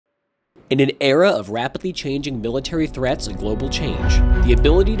In an era of rapidly changing military threats and global change, the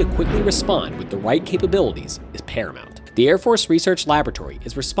ability to quickly respond with the right capabilities is paramount. The Air Force Research Laboratory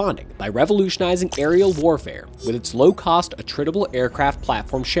is responding by revolutionizing aerial warfare with its low-cost attritable aircraft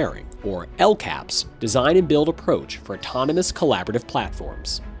platform sharing, or LCAAPS, design and build approach for autonomous collaborative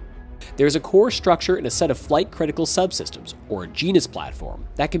platforms. There is a core structure and a set of flight-critical subsystems, or a genus platform,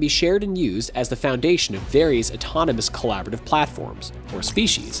 that can be shared and used as the foundation of various autonomous collaborative platforms, or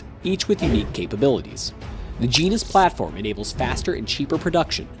species, each with unique capabilities. The genus platform enables faster and cheaper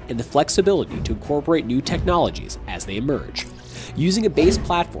production and the flexibility to incorporate new technologies as they emerge. Using a base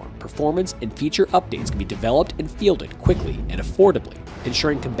platform, performance and feature updates can be developed and fielded quickly and affordably,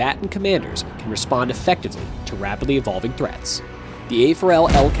 ensuring combatant commanders can respond effectively to rapidly evolving threats. The AFRL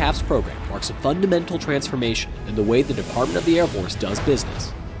LCAAPS program marks a fundamental transformation in the way the Department of the Air Force does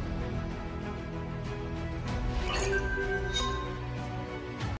business,